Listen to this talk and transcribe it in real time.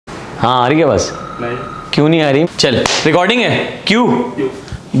हाँ आ रही है बस? नहीं। क्यों नहीं आ रही? चल रिकॉर्डिंग है। क्यों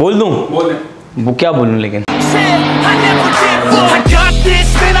बोल दूं? बोल। वो क्या बोलूं लेकिन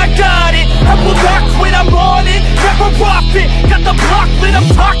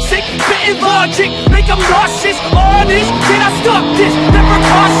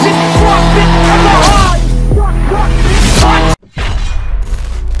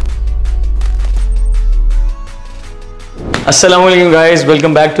अस्सलाम वालेकुम guys,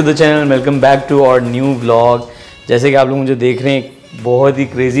 welcome back to the channel, welcome back to our new vlog. जैसे कि आप लोग मुझे देख रहे हैं बहुत ही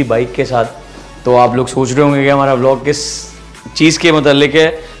क्रेजी बाइक के साथ, तो आप लोग सोच रहे होंगे कि हमारा व्लॉग किस चीज़ के मतलब है।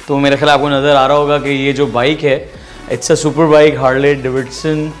 तो मेरे ख्याल आपको नज़र आ रहा होगा कि ये जो बाइक है it's a super bike Harley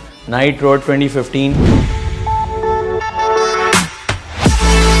Davidson night rod 2015।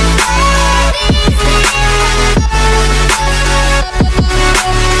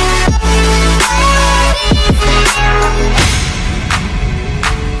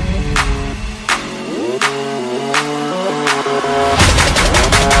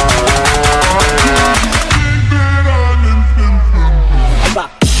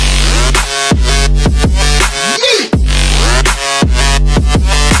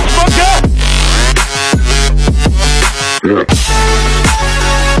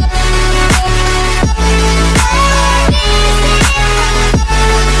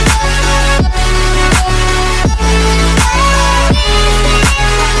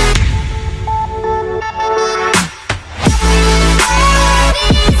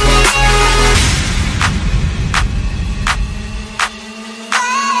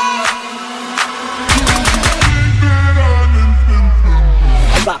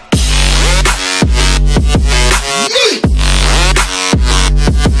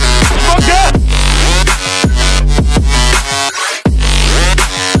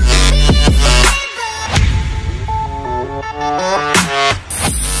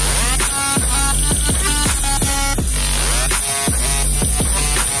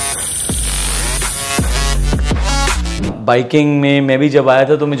 Biking में मैं भी जब आया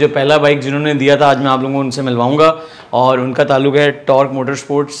था तो मुझे पहला बाइक जिन्होंने दिया था, आज मैं आप लोगों को उनसे मिलवाऊंगा, और उनका ताल्लुक है टॉर्क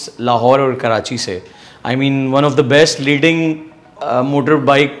मोटरस्पोर्ट्स लाहौर और कराची से। I mean one of the best leading motor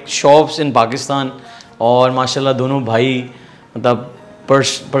bike shops इन पाकिस्तान। और माशाल्लाह दोनों भाई मतलब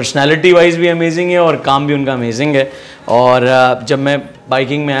पर्सनैलिटी वाइज भी अमेजिंग है और काम भी उनका अमेजिंग है। और जब मैं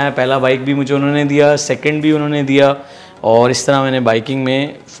बाइकिंग में आया, पहला बाइक भी मुझे उन्होंने दिया, सेकेंड भी उन्होंने दिया, और इस तरह मैंने बाइकिंग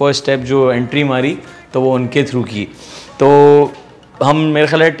में फर्स्ट स्टेप जो एंट्री मारी तो वो उनके थ्रू की। तो हम मेरे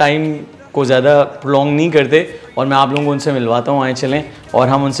ख्याल है टाइम को ज़्यादा प्रोलॉन्ग नहीं करते और मैं आप लोगों को उनसे मिलवाता हूँ। आए चलें और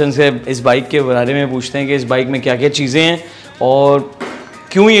हम उनसे इस बाइक के बारे में पूछते हैं कि इस बाइक में क्या क्या चीज़ें हैं और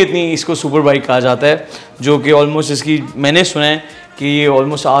क्यों ये इतनी इसको सुपर बाइक कहा जाता है, जो कि ऑलमोस्ट इसकी मैंने सुना है कि ये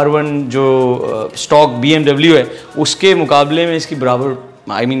ऑलमोस्ट R1 जो स्टॉक BMW है उसके मुकाबले में इसकी बराबर,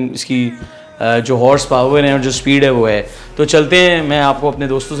 आई मीन इसकी जो हॉर्स पावर है और जो स्पीड है वो है। तो चलते हैं, मैं आपको अपने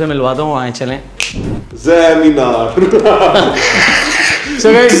दोस्तों से मिलवाता हूँ। आए चलें।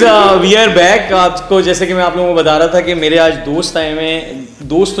 So guys, we are back। आपको जैसे कि मैं आप लोगों को बता रहा था कि मेरे आज दोस्त आए हुए हैं,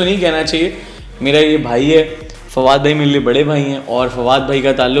 दोस्त तो नहीं कहना चाहिए, मेरा ये भाई है फवाद भाई, मेरे लिए बड़े भाई हैं। और फवाद भाई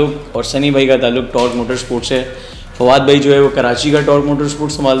का ताल्लुक और सनी भाई का ताल्लुक टॉर्क मोटरस्पोर्ट्स है। फवाद भाई जो है वो कराची का टॉर्क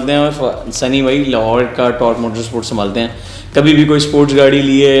मोटरस्पोर्ट्स संभालते हैं और सनी भाई लाहौर का टॉर्क मोटरस्पोर्ट्स संभालते हैं। कभी भी कोई स्पोर्ट्स गाड़ी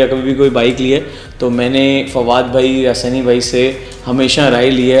ली है या कभी भी कोई बाइक ली है तो मैंने फवाद भाई या सनी भाई से हमेशा राय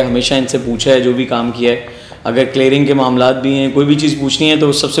ली है, हमेशा इनसे पूछा है जो भी काम किया है। अगर क्लियरिंग के मामलात भी हैं, कोई भी चीज़ पूछनी है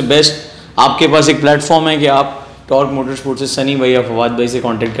तो सबसे बेस्ट आपके पास एक प्लेटफॉर्म है कि आप टॉर्क मोटरस्पोर्ट्स से सनी भाई या फवाद भाई से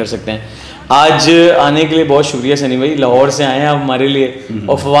कांटेक्ट कर सकते हैं। आज आने के लिए बहुत शुक्रिया सनी भाई, लाहौर से आए हैं आप हमारे लिए,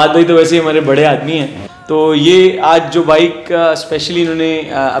 और फवाद भाई तो वैसे ही हमारे बड़े आदमी हैं। तो ये आज जो बाइक स्पेशली इन्होंने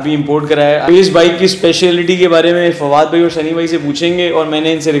अभी इंपोर्ट कराया है, इस बाइक की स्पेशलिटी के बारे में फवाद भाई और सनी भाई से पूछेंगे। और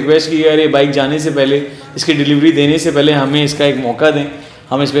मैंने इनसे रिक्वेस्ट की अरे बाइक जाने से पहले, इसकी डिलीवरी देने से पहले हमें इसका एक मौका दें,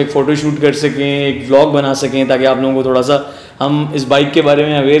 हम इस पर एक फ़ोटो शूट कर सकें, एक व्लॉग बना सकें, ताकि आप लोगों को थोड़ा सा हम इस बाइक के बारे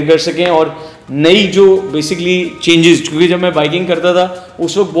में अवेयर कर सकें। और नई जो बेसिकली चेंजेस, क्योंकि जब मैं बाइकिंग करता था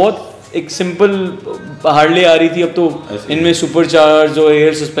उस वक्त बहुत एक सिंपल हार्ले आ रही थी, अब तो इनमें सुपरचार्ज और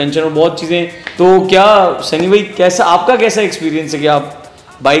एयर सस्पेंशन और बहुत चीज़ें। तो क्या सनी भाई कैसा आपका कैसा एक्सपीरियंस है कि आप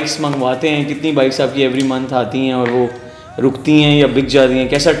बाइक्स मंगवाते हैं, कितनी बाइक्स आपकी एवरी मंथ आती हैं और वो रुकती हैं या बिक जाती हैं,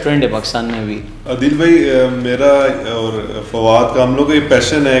 कैसा ट्रेंड है पाकिस्तान में अभी? आदिल भाई, मेरा और फवाद का हम लोग का ये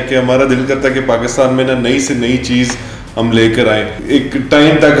पैशन है कि हमारा दिल करता है कि पाकिस्तान में ना नई से नई चीज़ हम लेकर आए। एक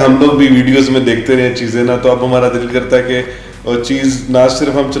टाइम तक हम लोग भी वीडियोस में देखते रहे चीज़ें ना, तो अब हमारा दिल करता है कि और चीज़ ना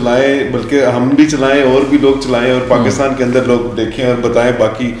सिर्फ हम चलाएं बल्कि हम भी चलाएं और भी लोग चलाएं और पाकिस्तान के अंदर लोग देखें और बताएं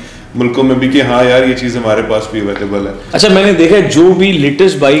बाकी मुल्कों में भी कि हाँ यार ये चीज़ हमारे पास भी अवेलेबल है। अच्छा, मैंने देखा है जो भी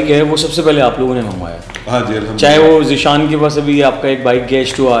लेटेस्ट बाइक है वो सबसे पहले आप लोगों ने मंगवाया। हाँ जी, चाहे वो जिशान के पास अभी आपका एक बाइक गया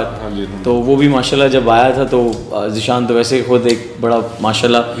H2R, हाँ जी, तो वो भी माशाल्लाह जब आया था तो जिशान तो वैसे खुद एक बड़ा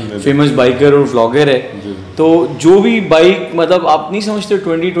माशाल्लाह फेमस बाइकर और व्लॉगर है, तो जो भी बाइक मतलब आप नहीं समझते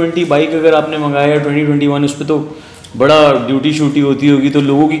 2020 बाइक अगर आपने मंगाया 2021 उस पर तो बड़ा ड्यूटी शूटी होती होगी, तो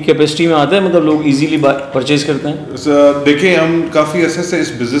लोगों की कैपेसिटी में आता है, मतलब लोग इजीली परचेज करते हैं। देखिए हम काफ़ी अरसे से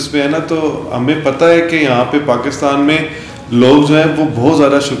इस बिज़नेस में है ना, तो हमें पता है कि यहाँ पे पाकिस्तान में लोग जो हैं वो बहुत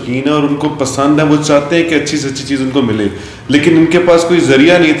ज़्यादा शौकीन है और उनको पसंद है, वो चाहते हैं कि अच्छी से अच्छी चीज़ उनको मिले, लेकिन उनके पास कोई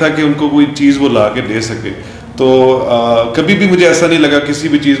ज़रिया नहीं था कि उनको कोई चीज़ वो ला के दे सके। तो कभी भी मुझे ऐसा नहीं लगा किसी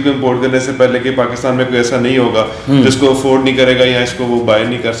भी चीज़ को इम्पोर्ट करने से पहले कि पाकिस्तान में कोई ऐसा नहीं होगा जिसको अफोर्ड नहीं करेगा या इसको वो बाय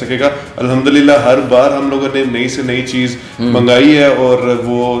नहीं कर सकेगा। अल्हम्दुलिल्लाह हर बार हम लोगों ने नई से नई चीज़ मंगाई है और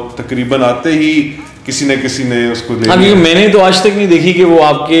वो तकरीबन आते ही किसी न किसी ने उसको ले लिया। मैंने तो आज तक नहीं देखी कि वो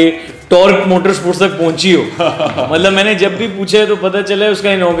आपके टॉर्क मोटरस्पोर्ट्स तक पहुंची हो। मतलब मैंने जब भी पूछा है तो पता चला है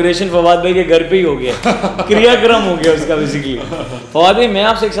उसका इनॉग्रेशन फवाद भाई के घर पे ही हो गया, क्रियाक्रम हो गया उसका बेसिकली। फवाद भाई मैं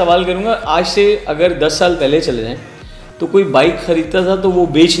आपसे एक सवाल करूंगा, आज से अगर 10 साल पहले चले जाएं तो कोई बाइक खरीदता था तो वो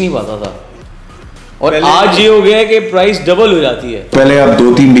बेच नहीं पाता था, और आज ये हो गया है कि प्राइस डबल हो जाती है। पहले आप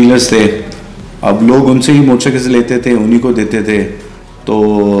 2-3 डीलर्स थे, अब लोग उनसे ही मोटरसाइकिल लेते थे, उन्हीं को देते थे। तो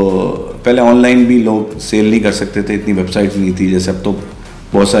पहले ऑनलाइन भी लोग सेल नहीं कर सकते थे, इतनी वेबसाइट्स नहीं थी, जैसे अब तो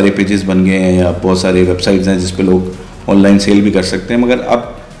बहुत सारे पेजेस बन गए हैं या बहुत सारे वेबसाइट्स हैं जिस पे लोग ऑनलाइन सेल भी कर सकते हैं। मगर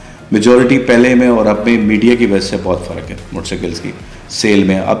अब मेजॉरिटी पहले में और अब में मीडिया की वजह से बहुत फ़र्क है मोटरसाइकिल्स की सेल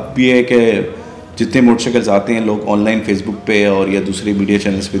में। अब ये है कि जितने मोटरसाइकिल्स आते हैं लोग ऑनलाइन फेसबुक पे और या दूसरे मीडिया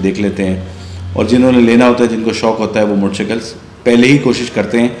चैनल्स पे देख लेते हैं, और जिन्होंने लेना होता है, जिनको शौक़ होता है, वो मोटरसाइकिल्स पहले ही कोशिश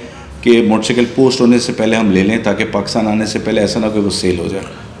करते हैं कि मोटरसाइकिल पोस्ट होने से पहले हम ले लें, ताकि पाकिस्तान आने से पहले ऐसा ना कि वो सेल हो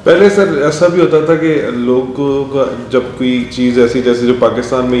जाए। पहले सर ऐसा भी होता था कि लोगों का जब कोई चीज़ ऐसी जैसे जो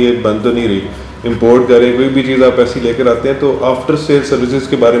पाकिस्तान में ये बंद तो नहीं रही, इंपोर्ट करें कोई भी चीज़ आप ऐसी लेकर आते हैं तो आफ्टर सेल सर्विसेज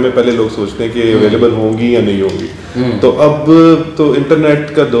के बारे में पहले लोग सोचते हैं कि अवेलेबल होंगी या नहीं होंगी। तो अब तो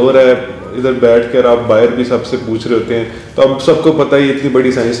इंटरनेट का दौर है, इधर बैठ कर आप बायर भी सबसे पूछ रहे होते हैं, तो अब सबको पता है इतनी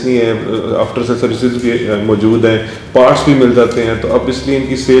बड़ी साइंस नहीं है, आफ्टर सेल सर्विसेज भी मौजूद हैं, पार्ट्स भी मिल जाते हैं, तो अब इसलिए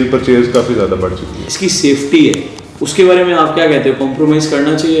इनकी सेल परचेज काफ़ी ज़्यादा बढ़ चुकी है। इसकी सेफ्टी है, उसके बारे में आप क्या कहते हो, कॉम्प्रोमाइज़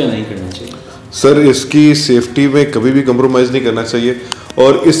करना चाहिए या नहीं करना चाहिए? सर इसकी सेफ्टी में कभी भी कॉम्प्रोमाइज़ नहीं करना चाहिए,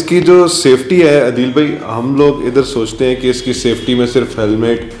 और इसकी जो सेफ्टी है अदील भाई, हम लोग इधर सोचते हैं कि इसकी सेफ्टी में सिर्फ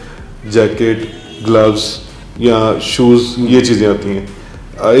हेलमेट, जैकेट, ग्लव्स या शूज़ ये चीज़ें आती हैं।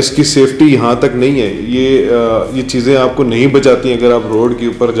 इसकी सेफ्टी यहाँ तक नहीं है, ये चीज़ें आपको नहीं बचाती। अगर आप रोड के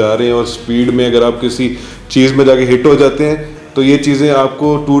ऊपर जा रहे हैं और स्पीड में अगर आप किसी चीज़ में जाके हिट हो जाते हैं तो ये चीज़ें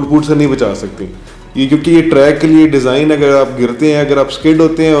आपको टूट फूट से नहीं बचा सकती, ये क्योंकि ये ट्रैक के लिए डिज़ाइन। अगर आप गिरते हैं, अगर आप स्किड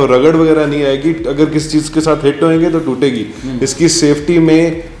होते हैं और रगड़ वगैरह नहीं आएगी, अगर किसी चीज़ के साथ हिट होएंगे तो टूटेगी। इसकी सेफ्टी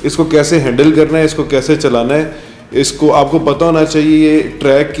में इसको कैसे हैंडल करना है, इसको कैसे चलाना है, इसको आपको पता होना चाहिए। ये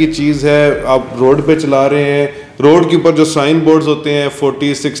ट्रैक की चीज़ है, आप रोड पे चला रहे हैं, रोड के ऊपर जो साइन बोर्ड्स होते हैं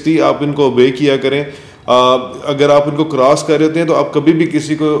 40-60 आप इनको ओबे किया करें। अगर आप इनको क्रॉस कर रहे होते हैं तो आप कभी भी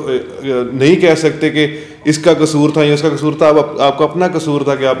किसी को नहीं कह सकते कि इसका कसूर था या उसका कसूर था, आपका अपना कसूर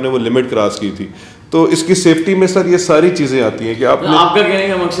था कि आपने वो लिमिट क्रॉस की थी। तो इसकी सेफ्टी में सर ये सारी चीज़ें आती हैं कि आपका कहने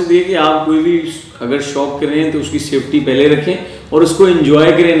का मकसद ये कि आप कोई भी अगर शौक करें तो उसकी सेफ्टी पहले रखें और उसको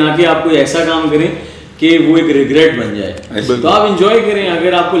एंजॉय करें, ना कि आप कोई ऐसा काम करें कि वो एक रिग्रेट बन जाए। तो आप एंजॉय करें।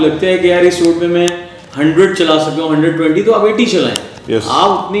 अगर आपको लगता है कि यार इस रोड पे मैं 100 चला सकता हूँ, 120, तो आप 80 चलाएं।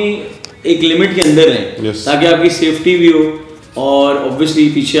 आप अपनी एक लिमिट के अंदर रहें ताकि आपकी सेफ्टी भी हो, और ऑब्वियसली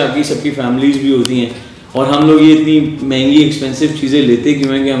पीछे आपकी सबकी फैमिलीज भी होती हैं, और हम लोग ये इतनी महंगी एक्सपेंसिव चीज़ें लेते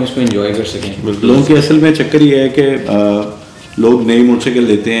क्यों हैं कि हम इसको एंजॉय कर सकें। लोगों के असल में चक्कर ये है कि लोग नई मोटरसाइकिल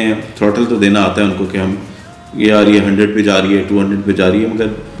लेते हैं, थ्रॉटल तो देना आता है उनको कि हम यार ये 100 पे जा रही है, 200 पे जा रही है, मगर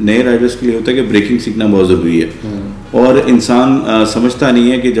नए राइडर्स के लिए होता है कि ब्रेकिंग सीखना बहुत ज़रूरी है। और इंसान समझता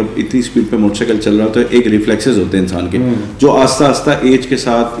नहीं है कि जब इतनी स्पीड पे मोटरसाइकिल चल रहा होता है, एक रिफ्लेक्सेस होते हैं इंसान के जो आस्ता आस्ता एज के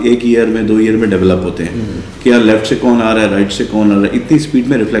साथ 1 ईयर में 2 ईयर में डेवलप होते हैं कि यार लेफ्ट से कौन आ रहा है, राइट से कौन आ रहा है। इतनी स्पीड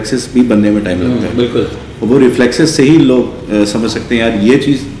में रिफ्लेक्सेस भी बनने में टाइम लगता है। बिल्कुल, वो रिफ्लेक्सेस से ही लोग समझ सकते हैं यार ये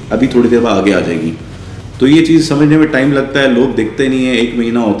चीज़ अभी थोड़ी देर बाद आगे आ जाएगी। तो ये चीज़ समझने में टाइम लगता है, लोग देखते नहीं है। 1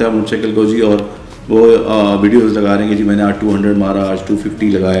 महीना होता है मोटरसाइकिल को जी, और वो वीडियोस लगा रहे हैं कि जी मैंने आज 200 मारा, आज 250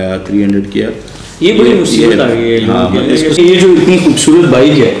 लगाया, 300 किया। ये बड़ी मुसीबत आ गई है। हाँ, ये जो इतनी खूबसूरत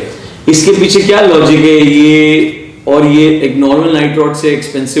बाइक है इसके पीछे क्या लॉजिक है? ये और ये एक नॉर्मल नाइट रॉड से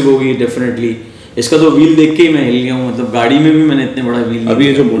एक्सपेंसिव होगी डेफिनेटली। इसका तो व्हील देख के ही मैं हिल गया हूँ, मतलब गाड़ी में भी मैंने इतने बड़ा व्हील। अभी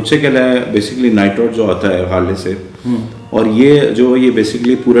ये जो मोटरसाइकिल है बेसिकली नाइट रॉड जो आता है हार्ले से, और ये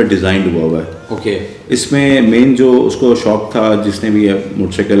बेसिकली पूरा डिजाइन हुआ है। ओके, इसमें मेन जो उसको शौक था जिसने भी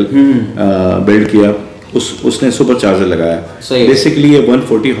मोटरसाइकिल बिल्ड किया, उसने सुपर चार्जर लगाया। बेसिकली ये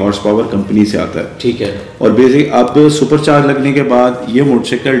 140 हॉर्स पावर कंपनी से आता है, ठीक है। और बेसिक अब सुपर चार्ज लगने के बाद ये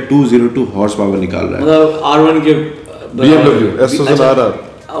मोटरसाइकिल 202 हॉर्स पावर निकाल रहा है, मतलब R1 के BMW S1000R,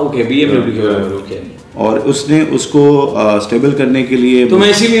 ओके BMW के बराबर, ओके। और उसने उसको स्टेबल करने के लिए, तो मैं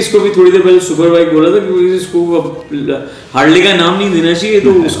इसीलिए इसको भी थोड़ी देर पहले सुपर बाइक बोला था क्योंकि इसको हार्ले का नाम नहीं देना चाहिए,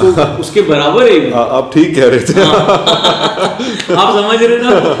 तो उसको उसके बराबर है। आप ठीक कह रहे थे। आप समझ रहे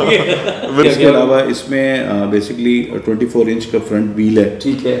ना। इसके अलावा इसमें बेसिकली 24 इंच का फ्रंट व्हील है,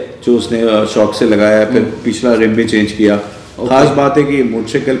 ठीक है, जो उसने शॉक से लगाया, फिर पिछला रिम भी चेंज किया। खास बात है कि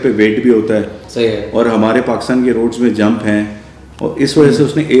मोटरसाइकिल पे वेट भी होता है, सही है, और हमारे पाकिस्तान के रोड्स में जंप हैं, और इस वजह से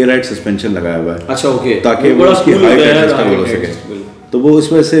उसने एयर राइड सस्पेंशन लगाया हुआ है। अच्छा, ओके, ताकि वो उसकी हाइट एडजस्टेबल हो सके। तो वो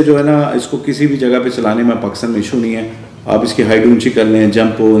इस वजह से जो है ना, इसको किसी भी जगह पे चलाने में पाकिस्तान में इशू नहीं है। आप इसकी हाइट ऊंची कर लें,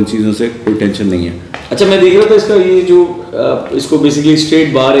 जंप हो, इन चीज़ों से कोई टेंशन नहीं है। अच्छा, मैं देख रहा था इसका ये जो इसको बेसिकली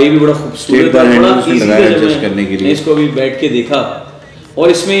स्ट्रेट बार है, ये भी बड़ा खूबसूरत है, बड़ा इजी है एडजस्ट करने के लिए। इसको अभी बैठ के देखा, और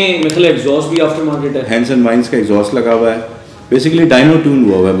इसमें मतलब एग्जॉस्ट भी आफ्टर मार्केट है, हैंड्स एंड वाइंस का एग्जॉस्ट लगा हुआ है, बेसिकली डायनो ट्यून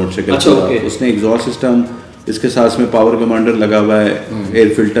हुआ है मोटरसाइकिल। अच्छा, ओके। उसने एग्जॉस्ट सिस्टम, इसके साथ में पावर कमांडर लगा हुआ है, एयर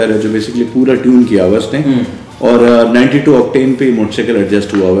फिल्टर है जो बेसिकली पूरा ट्यून किया हुआ है उसने, और 92 ऑक्टेन पे मोटरसाइकिल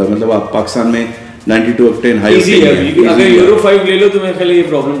एडजस्ट हुआ हुआ है। मतलब आप पाकिस्तान में 92 ऑक्टेन हाई है, अगर यूरो 5 ले लो तो मैं ख्याल ये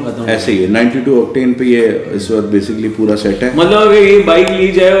प्रॉब्लम खत्म है। ऐसे ही है, 92 ऑक्टेन पे ये इस वक्त बेसिकली पूरा सेट है। मतलब अगर ये बाइक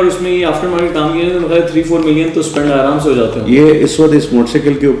ली जाए और उसमें ये आफ्टर मार्केट काम किया तो मतलब 3-4 मिलियन तो स्पेंड आराम से हो जाते हैं। ये इस वक्त इस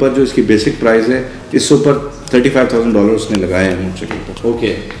मोटरसाइकिल के ऊपर जो इसकी बेसिक प्राइस है, इससे ऊपर $35,000 उसने लगाए हैं मोटरसाइकिल को, ओके,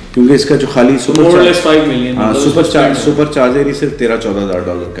 क्योंकि इसका जो खाली सुपर चार्जर ही सिर्फ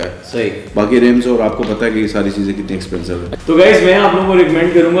 $13-14 का है, सही। बाकी रेम्स और आपको पता है कि ये सारी चीजें कितनी एक्सपेंसिव है। तो गाइस, मैं आप लोगों को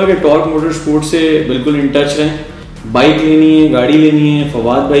रिकमेंड करूंगा कि टॉर्क मोटरस्पोर्ट्स से बिल्कुल इन टच रहें। बाइक लेनी है, गाड़ी लेनी है,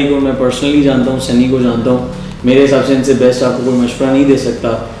 फवाद भाई को मैं पर्सनली जानता हूँ, सनी को जानता हूँ, मेरे हिसाब से इनसे बेस्ट आपको कोई मशवरा नहीं दे सकता,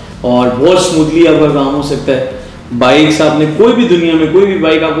 और बहुत स्मूथली आपका काम हो सकता है। बाइक्स आपने कोई भी दुनिया में कोई भी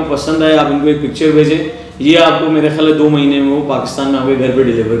बाइक आपको पसंद आए, आप इनको एक पिक्चर भेजें, ये आपको मेरे ख्याल है 2 महीने में वो पाकिस्तान में आपके घर पे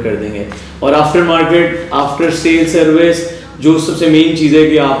डिलीवर कर देंगे। और after market, after sale service, जो सबसे मेन चीज़ है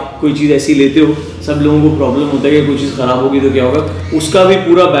कि आप कोई चीज़ ऐसी लेते हो, सब लोगों को प्रॉब्लम होता है कि कोई चीज़ ख़राब होगी तो क्या होगा, उसका भी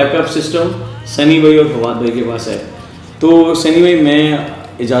पूरा बैकअप सिस्टम सनी भाई और फवाद भाई के पास है। तो सनी भाई, मैं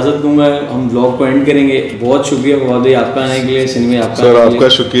इजाज़त दूंगा, हम ब्लॉग को एंड करेंगे। बहुत शुक्रिया फवाद भाई आपका आने के लिए, सनी भाई आपका सर आपका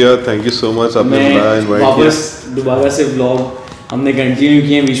शुक्रिया, थैंक यू सो मच, आपने बुलाया, इनवाइट किया। वापस दोबारा से ब्लॉग हमने कंटिन्यू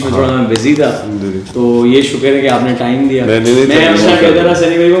किए, बीच में थोड़ा मैं बिजी था, तो ये शुक्र है कि आपने टाइम दिया। मैं हमेशा कहता था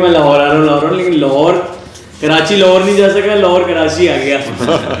सनी भाई को, मैं लाहौर आ रहा हूँ, लेकिन लाहौर कराची लाहौर नहीं जा सका, लाहौर कराची आ गया।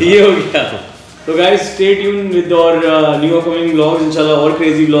 ये हो गया। तो गाइस, स्टे ट्यून विद और न्यू अपकमिंग ब्लॉग्स, इंशाल्लाह और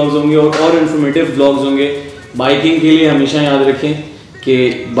क्रेजी ब्लॉग्स होंगे और इन्फॉर्मेटिव ब्लॉग्स होंगे। बाइकिंग के लिए हमेशा याद रखें कि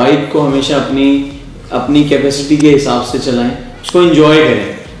बाइक को हमेशा अपनी कैपेसिटी के हिसाब से चलाएं, उसको एंजॉय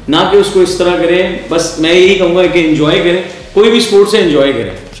करें, ना कि उसको इस तरह करें। बस मैं यही कहूँगा कि एंजॉय करें, कोई भी स्पोर्ट से एंजॉय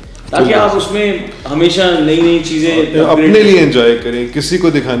करें, ताकि आप उसमें हमेशा नई चीजें अपने लिए एंजॉय करें, किसी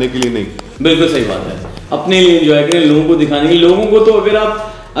को दिखाने के लिए नहीं। बिल्कुल सही बात है, अपने लिए एंजॉय करें, लोगों को दिखाने के लिए। लोगों को तो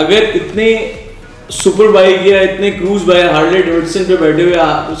अगर इतने सुपर बाइक या इतने क्रूज बाइक हार्ले डेविडसन पे बैठे हुए,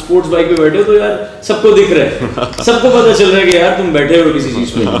 स्पोर्ट्स बाइक पे बैठे हो, तो यार सबको दिख रहा है, सबको पता चल रहा है कि यार तुम बैठे हो किसी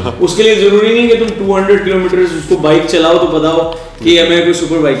चीज पे। उसके लिए जरूरी नहीं कि तुम 200 किलोमीटर उसको बाइक चलाओ तो पता हो कि मैं कोई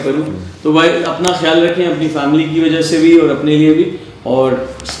सुपर बाइक पर हूँ। तो भाई अपना ख्याल रखें, अपनी फैमिली की वजह से भी और अपने लिए भी, और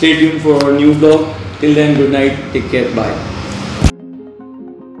stay tune for new blog. Till then, good night, take care, bye.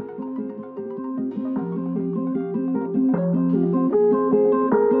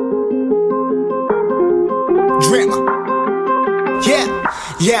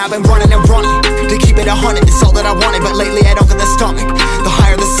 Yeah, I've been running and running to keep it 100, it's all that I wanted. But lately I don't get the stomach. The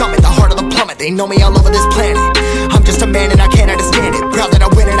higher the summit, the harder the plummet. They know me all over this planet. I'm just a man and I can't understand it. Proud that I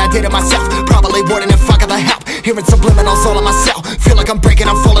win and I did it myself. Probably wouldn't if I got the help. Hearing subliminals all on myself. Feel like I'm breaking,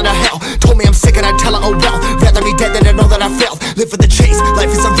 I'm falling to hell. Told me I'm sick and I tell her, oh well. Rather be dead than to know that I failed. Live for the chase,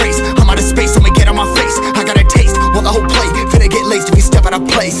 life is a race. I'm out of space, so me get on my face. I got a taste, well the whole plate. Finna get laced if you step out of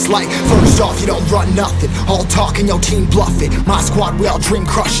place. Like, first off, you don't run nothing. All talk and your team bluffing. My squad, we all dream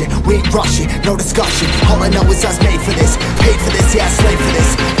crushing. We ain't rushing, no discussion. All I know is us made for this. Paid for this, yeah, slave for this.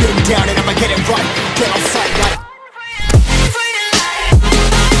 Getting down and I'ma get it right. Get on sight like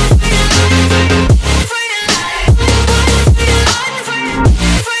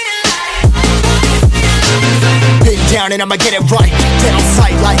down and I'ma get it right. Get on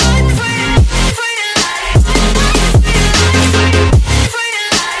sight like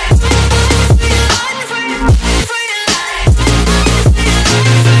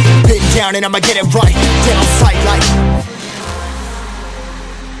been down and I'ma get it right. Get on sight like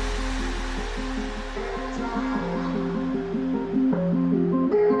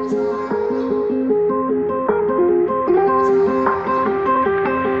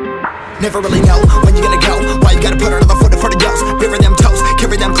Never really know when you're gonna go. Why you gotta put another foot in front of yours? Bury them toes,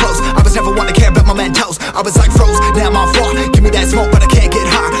 carry them close. I was never one to care about my mentos. I was like froze, now I'm on fire. Give me that smoke, but I can't get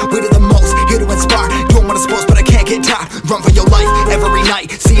high. We do the most, here to inspire. Doing what I'm supposed, but I can't get tired. Run for your life every night.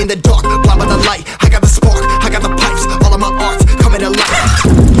 See in the dark, blind by the light. I got the spark, I got the pipes. All of my arts coming to life.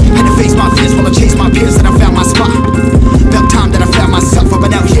 Had to face my fears while I chased my peers, and I found my spot. About time that I found myself. I've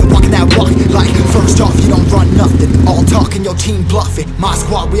been out here walking that walk. Like, first off, you don't run nothing. All talking, your team bluffing. My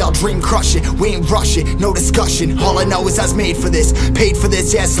squad, we all dream crush it. We ain't rushing, no discussion. All I know is I was made for this. Paid for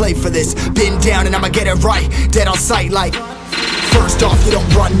this, yeah, slave for this. Been down and I'ma get it right. Dead on sight like, first off, you don't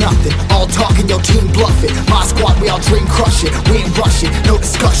run nothing. All talking, your team bluffing. My squad, we all dream crush it. We ain't rushing, no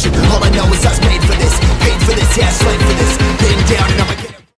discussion. All I know is I was made for this. Paid for this, yeah, slave for this. Been down and I'ma get it right.